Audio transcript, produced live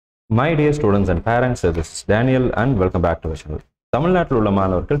My dear students and parents, this is Daniel and welcome back to our channel. Tamil Nadu உள்ள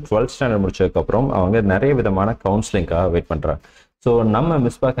மாணவர்கள் 12th standard முடிச்சதுக்கு அப்புறம் அவங்க நிறைய விதமான கவுன்சிலிங்காக வெயிட் பண்றாங்க. So நம்ம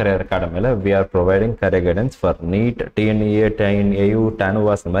Mizpah career academy we are providing career guidance for NEET, TNEA, TNEA,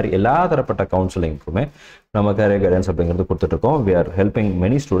 TANNUVAS இந்த மாதிரி எல்லா தரப்பட்ட கவுன்சிலிங்க்குமே நம்ம career guidance அப்படிங்கிறது கொடுத்துட்டு இருக்கோம். We are helping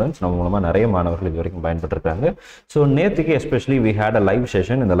many students. நம்ம மூலமா நிறைய மாணவர்கள் இது வரைக்கும் பயன்பட்டுருக்காங்க. ஸோ நேற்றுக்கு especially we had a live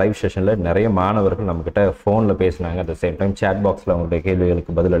session. இந்த லைவ் செஷன்ல நிறைய மாணவர்கள் நம்மகிட்ட ஃபோனில் பேசினாங்க. At the same time chat பாக்ஸில் அவங்களுடைய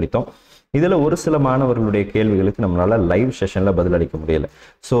கேள்விகளுக்கு பதில் அளித்தோம். இதில் ஒரு சில மாணவர்களுடைய கேள்விகளுக்கு நம்மளால லைவ் செஷனில் பதிலளிக்க முடியல.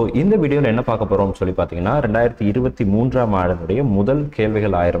 ஸோ இந்த வீடியோவில் என்ன பார்க்க போகிறோம்னு சொல்லி பார்த்தீங்கன்னா 2023ஆம் ஆண்டினுடைய முதல்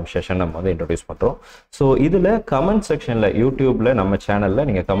கேள்விகள் 1000 செஷன் நம்ம வந்து இன்ட்ரடியூஸ் பண்ணுறோம். ஸோ இதில் கமெண்ட் செக்ஷனில் யூடியூப்பில் நம்ம சேனலில்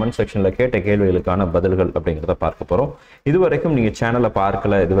நீங்கள் கமெண்ட் செக்ஷனில் கேட்ட கேள்விகளுக்கான பதில்கள் அப்படிங்கிறத பார்க்க போகிறோம். இது வரைக்கும் நீங்கள் சேனலை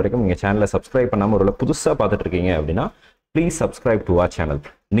பார்க்கல, இது வரைக்கும் நீங்கள் சேனலை சப்ஸ்கிரைப் பண்ணாமல் ஒரு புதுசாக பார்த்துட்டு இருக்கீங்க அப்படின்னா please subscribe to our channel.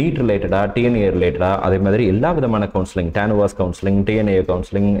 NEET ரிலேட்டடாக, டிஎன்ஏ ரிலேட்டடாக, அதே மாதிரி எல்லா விதமான counselling, TANNUVAS counselling, TNEA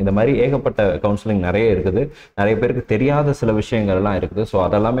counselling, இந்த மாதிரி ஏகப்பட்ட கவுன்சிலிங் நிறைய இருக்குது. நிறைய பேருக்கு தெரியாத சில விஷயங்கள்லாம் இருக்குது. ஸோ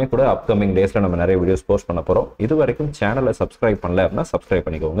அதெல்லாமே கூட அப்கமிங் டேஸில் நம்ம நிறைய வீடியோஸ் போஸ்ட் பண்ண போகிறோம். இது வரைக்கும் சேனலை சப்ஸ்கிரைப் பண்ணல அப்படின்னா சப்ஸ்கிரைப்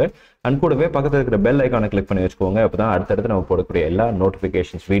பண்ணிக்கோங்க. அண்ட் கூடவே பக்கத்தில் இருக்கிற பெல் ஐக்கானை கிளிக் பண்ணி வச்சுக்கோங்க. அப்போ தான் அடுத்தடுத்து நம்ம போடக்கூடிய எல்லா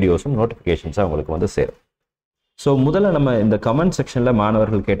நோட்டிஃபிகேஷன்ஸ் வீடியோஸும் நோட்டிஃபிகேஷன்ஸாக உங்களுக்கு வந்து சேரும். ஸோ முதல்ல நம்ம இந்த கமெண்ட் செக்ஷனில்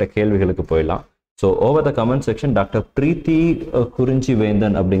மாணவர்கள் கேட்ட கேள்விகளுக்கு போயிடலாம். So over the comment section doctor பிரீத்தி குறிஞ்சி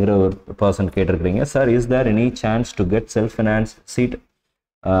வேந்தன் அப்படிங்கிற ஒரு person கேட்டிருக்கிறீங்க. Sir, is there any chance to get self finance seat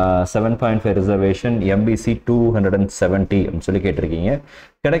 7.5 reservation MBC 270 அப்படின்னு சொல்லி கேட்டிருக்கீங்க.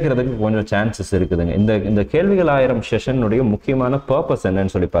 கிடைக்கிறதுக்கு கொஞ்சம் சான்சஸ் இருக்குதுங்க. இந்த கேள்விகள் 1000 செஷனுடைய முக்கியமான பர்பஸ்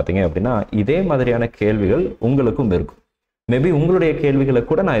என்னன்னு சொல்லி பார்த்தீங்க அப்படின்னா இதே மாதிரியான கேள்விகள் உங்களுக்கும் இருக்கும். மேபி உங்களுடைய கேள்விகளை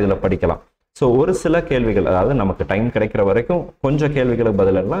கூட நான் இதில் படிக்கலாம். ஸோ ஒரு சில கேள்விகள், அதாவது நமக்கு டைம் கிடைக்கிற வரைக்கும் கொஞ்சம் கேள்விகளுக்கு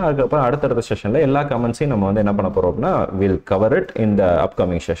பதிலெல்லாம், அதுக்கப்புறம் அடுத்தடுத்த செஷனில் எல்லா கமெண்ட்ஸையும் நம்ம வந்து என்ன பண்ண போகிறோம் அப்படின்னா will cover it in the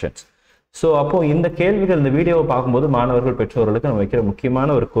upcoming sessions. So அப்போது இந்த கேள்விகள், இந்த வீடியோவை பார்க்கும்போது மாணவர்கள் பெற்றோர்களுக்கு நம்ம வைக்கிற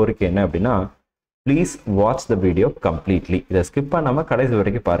முக்கியமான ஒரு கோரிக்கை என்ன அப்படின்னா, please watch the video completely. இதை ஸ்கிப் பண்ணாமல் கடைசி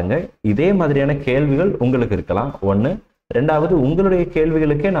வரைக்கும் பாருங்கள். இதே மாதிரியான கேள்விகள் உங்களுக்கு இருக்கலாம். ஒன்று. ரெண்டாவது, உங்களுடைய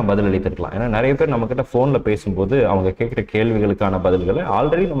கேள்விகளுக்கே நான் பதில் அளித்திருக்கலாம். ஏன்னா நிறைய பேர் நம்மக்கிட்ட ஃபோனில் பேசும்போது அவங்க கேட்குற கேள்விகளுக்கான பதில்களை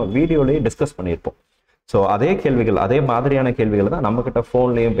ஆல்ரெடி நம்ம வீடியோலேயே டிஸ்கஸ் பண்ணியிருப்போம். ஸோ அதே கேள்விகள், அதே மாதிரியான கேள்விகளை தான் நம்மக்கிட்ட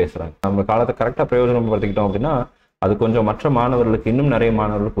ஃபோன்லேயும் பேசுகிறாங்க. நம்ம காலத்தை கரெக்டாக பிரயோஜனப்படுத்திக்கிட்டோம் அப்படின்னா அது கொஞ்சம் மற்ற மாணவர்களுக்கு, இன்னும் நிறைய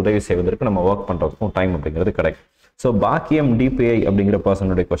மாணவர்களுக்கு உதவி செய்வதற்கு நம்ம ஒர்க் பண்ணுறதுக்கும் டைம் அப்படிங்கிறது கிடைக்கும். ஸோ பாக்கியம் டிபிஐ அப்படிங்கிற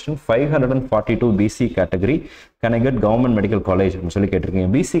பர்சனுடைய question, 542 BC category can I get government medical college அப்படின்னு சொல்லி கேட்டிருக்கீங்க.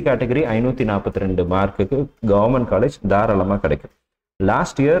 BC கேட்டகரி 542 மார்க்குக்கு கவர்மெண்ட் காலேஜ் தாராளமாக கிடைக்கும்.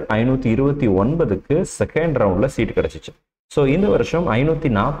 லாஸ்ட் இயர் 529க்கு செகண்ட் ரவுண்டில் சீட் கிடைச்சிச்சு. ஸோ இந்த வருஷம்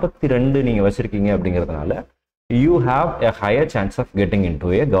 542 நீங்கள் வச்சுருக்கீங்க அப்படிங்கிறதுனால you have a higher chance of getting in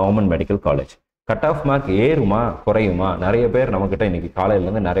to A government medical college. Cut off mark ஏறுமா குறையுமா? நிறைய பேர் நம்மக்கிட்ட இன்னைக்கு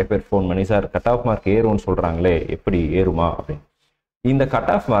காலையிலேருந்து நிறைய பேர் ஃபோன் பண்ணி, சார் கட் ஆஃப் மார்க் ஏறும்னு சொல்கிறாங்களே, எப்படி ஏறுமா அப்படின்னு. இந்த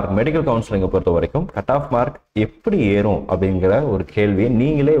கட் ஆஃப் மார்க் மெடிக்கல் கவுன்சிலிங்கை பொறுத்த வரைக்கும் கட் ஆஃப் மார்க் எப்படி ஏறும் அப்படிங்கிற ஒரு கேள்வியை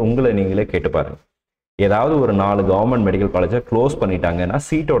நீங்களே கேட்டு பாருங்க. ஏதாவது ஒரு 4 கவர்மெண்ட் மெடிக்கல் காலேஜை க்ளோஸ் பண்ணிட்டாங்கன்னா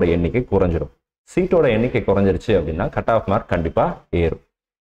சீட்டோட எண்ணிக்கை குறைஞ்சிடும். சீட்டோட எண்ணிக்கை குறைஞ்சிருச்சு அப்படின்னா கட் ஆஃப் மார்க் கண்டிப்பாக ஏறும்.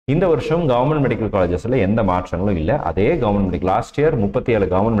 இந்த வருஷம் கவர்மெண்ட் மெடிக்கல் காலேஜஸில் எந்த மாற்றங்களும் இல்லை. அதே government medical, last year 37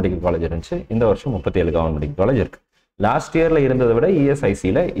 government medical college இருந்துச்சு. இந்த வருஷம் 37 கவர்மெண்ட் மெடிக்கல் காலேஜ் இருக்கு. லாஸ்ட் இயரில் இருந்ததை விட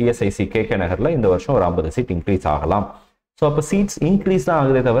இஎஸ்ஐசி KK நகரில் இந்த வருஷம் ஒரு 50 சீட் இன்க்ரீஸ் ஆகலாம். ஸோ அப்போ சீட்ஸ் இன்க்ரீஸ் தான்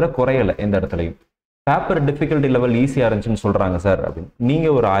ஆகுதே தவிர குறையலை எந்த இடத்துலையும். பேப்பர் டிஃபிகல்ட்டி லெவல் ஈஸியாக இருந்துச்சுன்னு சொல்கிறாங்க சார் அப்படின்னு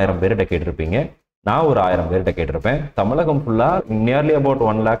நீங்கள் ஒரு 1000 பேர்கிட்ட கேட்டிருப்பீங்க. நான் ஒரு 1000 பேர்கிட்ட கேட்டிருப்பேன். தமிழகம் ஃபுல்லாக nearly about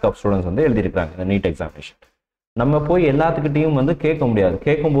 1 lakh of students வந்து எழுதியிருக்காங்க இந்த நீட் எக்ஸாமினேஷன். நம்ம போய் எல்லாத்துக்கிட்டையும் வந்து கேட்க முடியாது.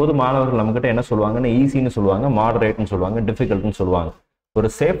 கேட்கும்போது மாணவர்கள் நம்மக்கிட்ட என்ன சொல்லுவாங்கன்னு ஈஸின்னு சொல்லுவாங்க, மாடரேட்னு சொல்லுவாங்க, டிஃபிகல்ட்னு சொல்லுவாங்க. ஒரு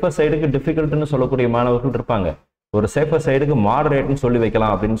சேஃபர் சைடுக்கு டிஃபிகல்ட்னு சொல்லக்கூடிய மாணவர்கள் இருப்பாங்க, ஒரு சேஃபர் சைடுக்கு மாடரேட்னு சொல்லி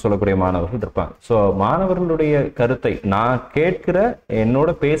வைக்கலாம் அப்படின்னு சொல்லக்கூடிய மாணவர்கள் இருப்பாங்க. ஸோ மாணவர்களுடைய கருத்தை நான் கேட்கிற,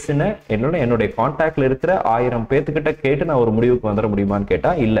 என்னுடைய கான்டாக்ட்ல இருக்கிற 1000 பேர்த்துக்கிட்ட கேட்டு நான் ஒரு முடிவுக்கு வந்துட முடியுமான்னு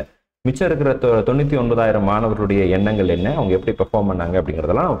கேட்டால் இல்லை. மிச்சம் இருக்கிற 99,000 மாணவர்களுடைய எண்ணங்கள் என்ன, அவங்க எப்படி பெர்ஃபார்ம் பண்ணாங்க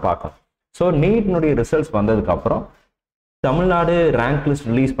அப்படிங்கிறதெல்லாம் நம்ம பார்க்கணும். ஸோ நீட்னுடைய ரிசல்ட்ஸ் வந்ததுக்கப்புறம், தமிழ்நாடு ரேங்க் லிஸ்ட்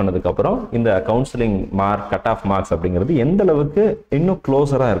ரிலீஸ் பண்ணதுக்கப்புறம் இந்த counselling mark, cut off marks அப்படிங்கிறது எந்த அளவுக்கு இன்னும்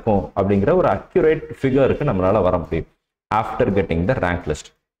க்ளோஸராக இருக்கும் அப்படிங்கிற ஒரு அக்யூரேட் ஃபிகருக்கு நம்மளால் வர முடியும் after getting the rank list.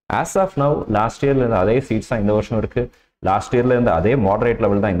 As of now last இயர்ல இருந்த அதே சீட்ஸ் தான் இந்த வருஷம் இருக்குது. லாஸ்ட் இயர்ல இருந்த அதே மாடரேட்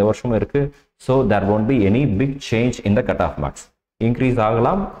லெவல் தான் இந்த வருஷமும் இருக்குது. So there won't be any big change in the cut off marks. Increase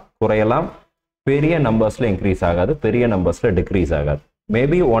ஆகலாம், குறையலாம். பெரிய நம்பர்ஸில் இன்க்ரீஸ் ஆகாது, பெரிய நம்பர்ஸில் டிக்ரீஸ் ஆகாது.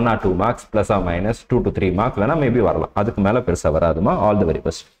 Maybe 1 or 2 marks plus R minus 2 to 3 marks வேணா மேபி வரலாம். அதுக்கு மேலே பெருசாக வராதுமா. All the very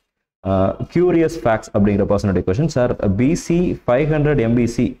best. Curious facts அப்படிங்கிற பர்சனுடைய question, sir BC 500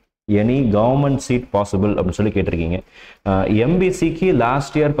 MBC any government seat possible அப்படின்னு சொல்லி கேட்டிருக்கீங்க. MBCக்கு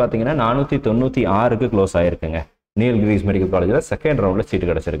லாஸ்ட் இயர் பார்த்தீங்கன்னா 496க்கு க்ளோஸ் ஆகிருக்குங்க. நீலகிரிஸ் மெடிக்கல் காலேஜில் செகண்ட் ரவுண்டில் சீட்டு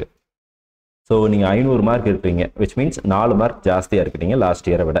கிடச்சிருக்கு. ஸோ நீங்கள் 500 மார்க் இருக்கிறீங்க, விச் மீன்ஸ் 4 மார்க் ஜாஸ்தியாக இருக்கிறீங்க லாஸ்ட்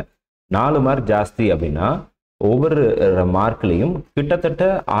இயரை விட. 4 மார்க் ஜாஸ்தி அப்படின்னா ஒவ்வொரு மார்க்லையும் கிட்டத்தட்ட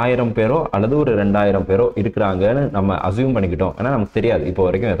 1000 பேரோ அல்லது ஒரு 2000 பேரோ இருக்கிறாங்கன்னு நம்ம அசியூம் பண்ணிக்கிட்டோம். ஏன்னா நமக்கு தெரியாது இப்போ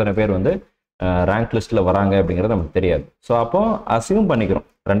வரைக்கும் எத்தனை பேர் வந்து ரேங்க் லிஸ்ட்டில் வராங்க அப்படிங்கிறது நமக்கு தெரியாது. ஸோ அப்போ அசியூம் பண்ணிக்கிறோம்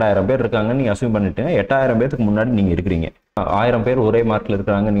 2000 பேர் இருக்காங்கன்னு நீங்கள் அசியூம் பண்ணிட்டீங்கன்னா 8000 பேருக்கு முன்னாடி நீங்கள் இருக்கிறீங்க. 1000 பேர் ஒரே மார்க்கில்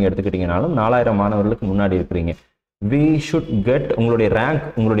இருக்கிறாங்க நீங்கள் எடுத்துக்கிட்டீங்கனாலும் 4000 மாணவர்களுக்கு முன்னாடி இருக்கிறீங்க. வி ஷுட் கெட் உங்களுடைய ரேங்க்,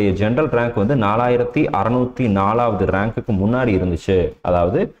 உங்களுடைய ஜென்ரல் ரேங்க் வந்து 4604வது ரேங்க்குக்கு முன்னாடி இருந்துச்சு,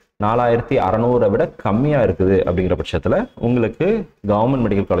 அதாவது 4600 விட கம்மியாக இருக்குது. அப்படிங்கிற பட்சத்தில் உங்களுக்கு கவர்மெண்ட்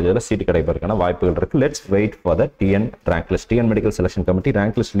மெடிக்கல் காலேஜில் சீட்டு கிடைப்பதற்கான வாய்ப்புகள் இருக்குது. Let's wait for the TN rank list. TN medical selection committee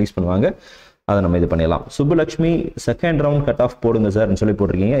rank list release பண்ணுவாங்க, அதை நம்ம இது பண்ணிடலாம். Subbulakshmi second round cut off போடுங்க சார்னு சொல்லி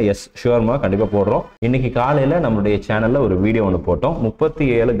போட்டிருக்கீங்க. எஸ் ஷுவர்மா, கண்டிப்பாக போடுறோம். இன்னைக்கு காலையில் நம்மளுடைய சேனலில் ஒரு வீடியோ ஒன்று போட்டோம்.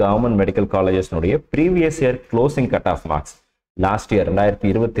 37 government medical காலேஜஸ்னுடைய previous year closing cut off marks, last year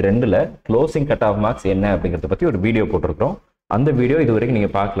 2022ல் closing cut off marks என்ன அப்படிங்கிறத பற்றி ஒரு வீடியோ போட்டிருக்கிறோம். அந்த வீடியோ இது வரைக்கும்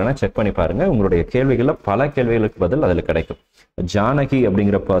நீங்கள் பார்க்கலன்னா செக் பண்ணி பாருங்க. உங்களுடைய கேள்விகளில் பல கேள்விகளுக்கு பதில் அதில் கிடைக்கும். ஜானகி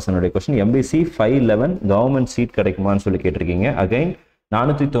அப்படிங்கிற பர்சனுடைய கொஸ்டின், MBC 511 கவர்மெண்ட் சீட் கிடைக்குமான்னு சொல்லி கேட்டிருக்கீங்க. அகைன்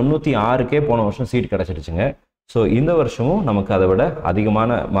 496க்கே போன வருஷம் சீட் கிடச்சிருச்சுங்க. ஸோ இந்த வருஷமும் நமக்கு அதை விட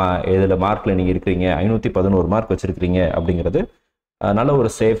அதிகமான இதில் மார்க்கில் நீங்கள் இருக்கிறீங்க, 511 மார்க் வச்சுருக்கிறீங்க அப்படிங்கிறது நல்ல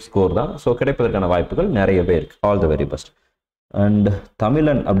ஒரு சேஃப் ஸ்கோர் தான். ஸோ கிடைப்பதற்கான வாய்ப்புகள் நிறையவே இருக்குது. All the very best. And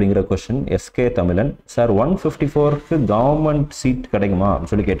தமிழன் அப்படிங்கிற கொஸ்டின், எஸ்கே தமிழன் சார், 154க்கு கவர்மெண்ட் சீட் கிடைக்குமா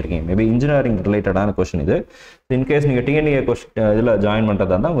அப்படின்னு சொல்லி கேட்டிருக்கீங்க. மேபி இன்ஜினியரிங் ரிலேட்டடான கொஸ்டின் இது. இன்கேஸ் நீங்கள் TNEA இதில் ஜாயின்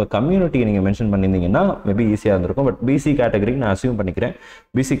பண்ணுறதா இருந்தால் உங்கள் கம்யூனிட்டியை நீங்கள் மென்ஷன் பண்ணியிருந்தீங்கன்னா மேபி ஈஸியாக இருந்திருக்கும். பட் பிசி கேட்டகரி நான் அசியூம் பண்ணிக்கிறேன்.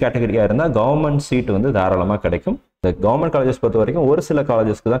 பிசி கேட்டகரியாக இருந்தால் கவர்மெண்ட் சீட் வந்து தாராளமாக கிடைக்கும். இந்த கவர்மெண்ட் காலேஜஸ் பொறுத்த வரைக்கும் ஒரு சில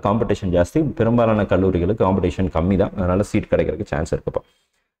காலேஜஸ்க்கு தான் காம்படிஷன் ஜாஸ்தி, பெரும்பாலான கல்லூரிகளுக்கு காம்படிஷன் கம்மி தான். அதனால் சீட் கிடைக்கிறதுக்கு சான்ஸ் இருக்குப்பா.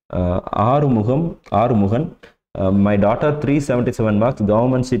 Arumugan, my daughter 377 marks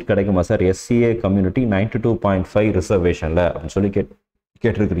government seat கிடைக்குமா சார்? SCA கம்யூனிட்டி 92.5 ரிசர்வேஷனில் அப்படின்னு சொல்லி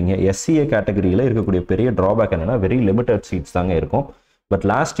கேட்டிருக்கிறீங்க. SCA கேட்டகரியில் இருக்கக்கூடிய பெரிய ட்ராபேக் என்னன்னா வெரி லிமிட்டட் சீட்ஸ் தாங்க இருக்கும். But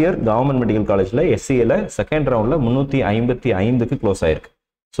last year government medical காலேஜில் SCAல செகண்ட் ரவுண்டில் 355க்கு க்ளோஸ் ஆயிருக்கு.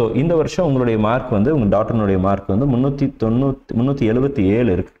 ஸோ இந்த வருஷம் உங்களுடைய மார்க் வந்து உங்கள் டாக்டர்னுடைய மார்க் வந்து 377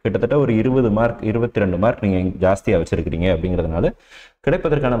 இருக்குது. கிட்டத்தட்ட ஒரு 20 மார்க் 22 மார்க் நீங்கள் ஜாஸ்தியாக வச்சுருக்கிறீங்க. அப்படிங்கிறதுனால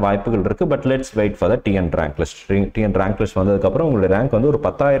கிடைப்பதற்கான வாய்ப்புகள் இருக்குது. But let's wait for the TN rank list. TN rank list வந்ததுக்கப்புறம் உங்களுடைய ரேங்க் வந்து ஒரு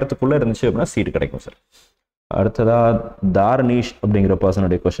 10,000க்குள்ளே இருந்துச்சு அப்படின்னா சீட் கிடைக்கும் சார். அடுத்ததாக தாரணீஷ் அப்படிங்கிற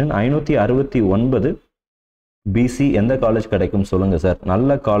பர்சனுடைய கொஸ்டின், 569 பிசி எந்த காலேஜ் கிடைக்கும் சொல்லுங்கள் சார்,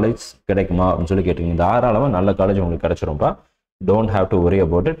 நல்ல காலேஜ் கிடைக்குமா அப்படின்னு சொல்லி கேட்டிருக்கீங்க. தாராளமாக நல்ல காலேஜ் உங்களுக்கு கிடைச்சிரும்பா. Don't have to worry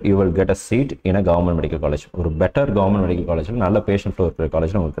about it. You will get a seat in a government medical college. ஒரு better government medical college, நல்ல patient flow இருக்கிற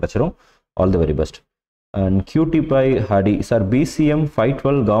காலேஜில் உங்களுக்கு கிடைச்சிரும். All the very best. And QT Pi Hadi sir, BCM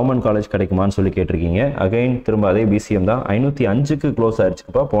 512 government college கிடைக்குமான்னு சொல்லி கேட்டிருக்கீங்க. Again திரும்ப அதே BCM தான். 505க்கு க்ளோஸ்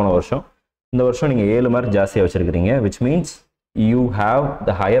ஆயிடுச்சுப்பா போன வருஷம். இந்த வருஷம் நீங்கள் 7 மார்க் ஜாஸ்தியாக வச்சுருக்கிறீங்க, which means you have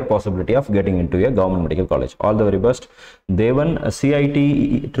the higher possibility of getting into a government medical college. All the very best. Devan, CIT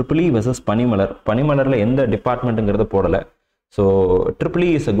EEE versus பனிமலரில் எந்த டிபார்ட்மெண்ட்டுங்கிறத போடலை. So EEE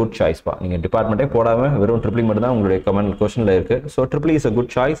is a good சாய்ஸ்ப்பா. நீங்கள் டிபார்ட்மெண்ட்டே போடாமல் வெறும் EEE மட்டும் தான் உங்களுடைய கமெண்ட் கொஸ்டினில் இருக்குது. So EEE is a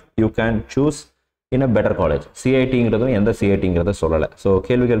good choice. You can choose in a better college. CITங்கிறதும் எந்த CITங்கிறத சொல்லலை. ஸோ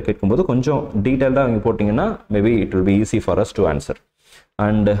கேள்விகள் கேட்கும்போது கொஞ்சம் டீட்டெயில்டாக நீங்கள் போட்டிங்கன்னா maybe it will be easy for us to answer.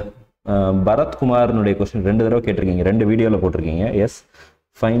 And பரத்குமார்னுடைய question 2 தடவை கேட்டிருக்கீங்க, 2 வீடியோவில் போட்டிருக்கீங்க. S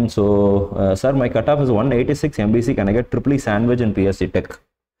fine. So sir, my cut off is 186 MBC, can I get EEE sandwich and PSC tech?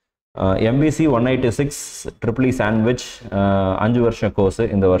 MBC 186 EEE sandwich 5 வருஷம் course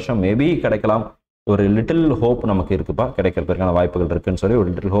இந்த வருஷம் maybe கிடைக்கலாம். ஒரு little hope நமக்கு இருக்குப்பா, கிடைக்கிறதுக்கான வாய்ப்புகள் இருக்குன்னு சொல்லி ஒரு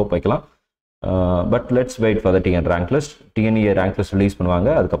லிட்டில் ஹோப் வைக்கலாம். But let's wait for the TN rank list. TNEA rank list release பண்ணுவாங்க,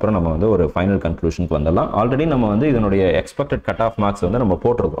 அதுக்கப்புறம் நம்ம வந்து ஒரு ஃபைனல் கன்க்ளூஷனுக்கு வந்துடலாம். ஆல்ரெடி நம்ம வந்து இதனுடைய எக்ஸ்பெக்டட் கட் ஆஃப் மார்க்ஸ் வந்து நம்ம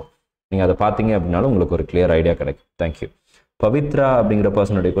போட்டிருக்கோம். நீங்கள் அதை பார்த்தீங்க அப்படின்னாலும் உங்களுக்கு ஒரு கிளியர் ஐடியா கிடைக்கும். தேங்க்யூ. பவித்ரா அப்படிங்கிற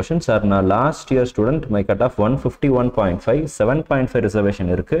பர்சனுடைய கொஸ்டின், சார் நான் last year student, my cut off 151.5, 7.5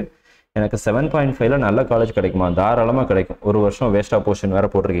 reservation இருக்குது. எனக்கு 7.5ல நல்ல காலேஜ் கிடைக்குமா? தாராளமாக கிடைக்கும். ஒரு வருஷம் வேஸ்ட்டாக போர்ஷன் வேறு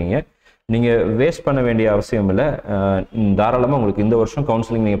போட்டிருக்கீங்க. நீங்கள் வேஸ்ட் பண்ண வேண்டிய அவசியம் இல்லை. தாராளமாக உங்களுக்கு இந்த வருஷம்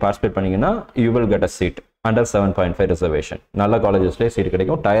கவுன்சிலிங் நீங்கள் பார்ட்டிசிபேட் பண்ணிங்கன்னா you will get a seat under 7.5 reservation. நல்ல காலேஜஸ்லேயே சீட்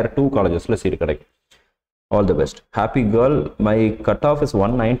கிடைக்கும். Tier 2 காலேஜஸில் சீட் கிடைக்கும். All the best. Happy girl, my cutoff is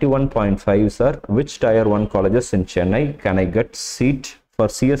 191.5 sir. Which Tier 1 colleges in Chennai can I get seat for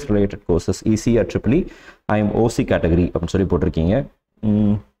CS related courses, EC or EEE? I am OC category அப்படின்னு சொல்லி போட்டிருக்கீங்க.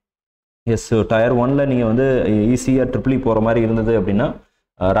 S, Tier 1ல நீங்கள் வந்து EC or EEE போகிற மாதிரி இருந்தது அப்படின்னா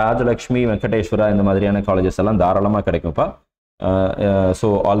ராஜலக்ஷ்மி, வெங்கடேஸ்வரா இந்த மாதிரியான காலேஜஸ் எல்லாம் தாராளமாக கிடைக்கும்ப்பா. So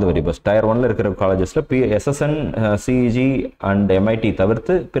all the very best. Tier 1ல இருக்கிற காலேஜஸில் SSN, CEG அண்ட் MIT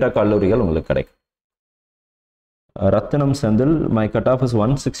தவிர்த்து பிற கல்லூரிகள் உங்களுக்கு கிடைக்கும். Ratnam Sandil, my cutoff is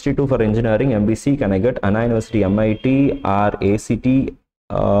 162 for engineering MBC. Can I get Anna University MIT or ACT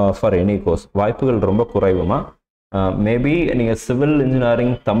for any course? வாய்ப்புகள் ரொம்ப குறைவுமா. மேபி நீங்கள் சிவில்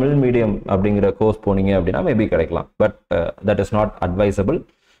இன்ஜினியரிங் தமிழ் மீடியம் அப்படிங்கிற கோர்ஸ் போனீங்க அப்படின்னா மேபி கிடைக்கலாம். But that is not advisable.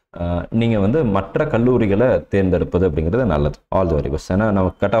 நீங்கள் வந்து மற்ற கல்லூரிகளை தேர்ந்தெடுப்பது அப்படிங்கிறது நல்லது. All the very best. ஏன்னா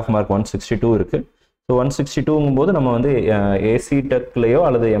நம்ம கட் ஆஃப் மார்க் 162 இருக்குது. ஸோ 162ங்கும் போது நம்ம வந்து ஏசி டெக்லேயோ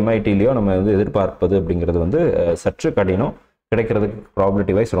அல்லது எம்ஐடிலேயோ நம்ம வந்து எதிர்பார்ப்பது அப்படிங்கிறது வந்து சற்று கடினம், கிடைக்கிறதுக்கு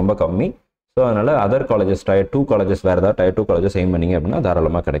ப்ராபிலிட்டி வைஸ் ரொம்ப கம்மி. ஸோ அதனால் அதர் காலேஜஸ் Tier 2 காலேஜஸ் வேறு ஏதாவது Tier 2 காலேஜஸ் எய்ம் பண்ணிங்க அப்படின்னா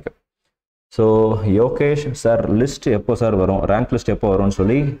தாராளமாக கிடைக்கும். ஸோ யோகேஷ் சார், லிஸ்ட் எப்போ சார் வரும், ரேங்க் லிஸ்ட் எப்போ வரும்னு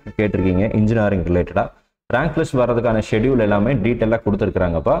சொல்லி கேட்டிருக்கீங்க. இன்ஜினியரிங் ரிலேட்டடாக ரேங்க் லிஸ்ட் வர்றதுக்கான ஷெடியூல் எல்லாமே டீட்டெயிலாக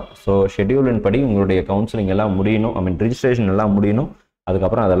கொடுத்துருக்குறாங்கப்பா. ஸோ ஷெடியூலின் படி உங்களுடைய கவுன்சிலிங் எல்லாம் முடியணும், ரிஜிஸ்ட்ரேஷன் எல்லாம் முடியணும்.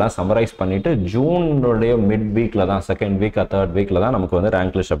 அதுக்கப்புறம் அதெல்லாம் சம்மரைஸ் பண்ணிவிட்டு ஜூனுடைய மிட் வீக்கில் தான், செகண்ட் வீக் தேர்ட் வீக்கில் தான் நமக்கு வந்து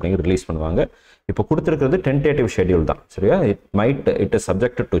ரேங்க் லிஸ்ட் அப்படிங்கிற ரிலீஸ் பண்ணுவாங்க. இப்போ கொடுத்துருக்கிறது டென்டேட்டிவ் ஷெடியூல் தான், சரியா? It is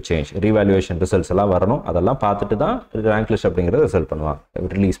subject to change. Revaluation results எல்லாம் வரணும், அதெல்லாம் பார்த்துட்டு தான் ரேங்க் லிஸ்ட் அப்படிங்கிறத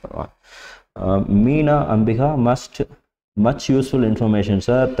ரிலீஸ் பண்ணுவாங்க. Meena Ambika, much useful information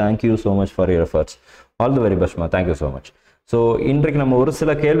sir, thank you so much for your efforts. All the very பெஸ்ட்மா, thank you so much. So இன்றைக்கு நம்ம ஒரு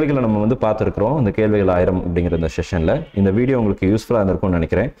சில கேள்விகளை நம்ம வந்து பார்த்துருக்குறோம். இந்த கேள்விகள் 1000 அப்படிங்கிற இந்த செஷனில் இந்த வீடியோ உங்களுக்கு யூஸ்ஃபுல்லாக இருந்திருக்கும்னு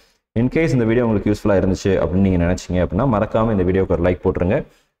நினைக்கிறேன். இன்கேஸ் இந்த வீடியோ உங்களுக்கு யூஸ்ஃபுல்லாக இருந்துச்சு அப்படின்னு நீங்கள் நினச்சிங்க அப்படின்னா மறக்காமல் இந்த வீடியோக்கு ஒரு லைக் போட்டுருங்க.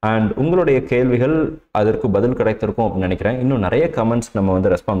 அண்ட் உங்களுடைய கேள்விகள் அதற்கு பதில் கிடைத்திருக்கும் அப்படின்னு நினைக்கிறேன். இன்னும் நிறைய கமெண்ட்ஸ் நம்ம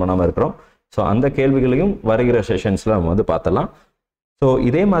வந்து ரெஸ்பாண்ட் பண்ணாமல் இருக்கிறோம். ஸோ அந்த கேள்விகளையும் வருகிற செஷன்ஸில் நம்ம வந்து பார்த்தலாம். ஸோ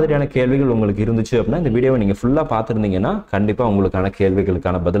இதே மாதிரியான கேள்விகள் உங்களுக்கு இருந்துச்சு அப்படின்னா இந்த வீடியோவை நீங்கள் ஃபுல்லாக பார்த்துருந்தீங்கன்னா கண்டிப்பாக உங்களுக்கான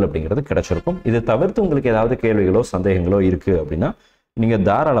கேள்விகளுக்கான பதில் அப்படிங்கிறது கிடைச்சிருக்கும். இது தவிர்த்து உங்களுக்கு ஏதாவது கேள்விகளோ சந்தேகங்களோ இருக்குது அப்படின்னா நீங்கள்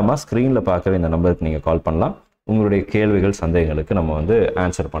தாராளமாக ஸ்க்ரீனில் பார்க்குற இந்த நம்பருக்கு நீங்கள் கால் பண்ணலாம். உங்களுடைய கேள்விகள் சந்தேகங்களுக்கு நம்ம வந்து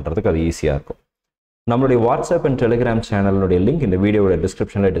ஆன்சர் பண்ணுறதுக்கு அது ஈஸியாக இருக்கும். நம்மளுடைய வாட்ஸ்அப் அண்ட் டெலிகிராம் சேனலுடைய லிங்க் இந்த வீடியோட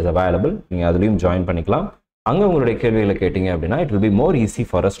டிஸ்கிரிப்ஷனில் இட் இஸ் அவைலபிள். நீங்கள் அதுலேயும் ஜாயின் பண்ணிக்கலாம். அங்கே உங்களுடைய கேள்விகளை கேட்டிங்க அப்படின்னா it will be more easy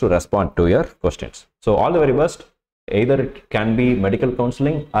for us to respond to your questions. So all the very best. either it can be medical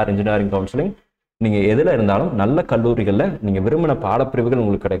counseling or engineering counseling. நீங்கள் எதில் இருந்தாலும் நல்ல கல்லூரிகளில் நீங்கள் விரும்பின பாடப்பிரிவுகள்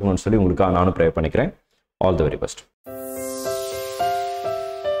உங்களுக்கு கிடைக்கணும்னு சொல்லி உங்களுக்காக நானும் ப்ரே பண்ணிக்கிறேன். All the very best.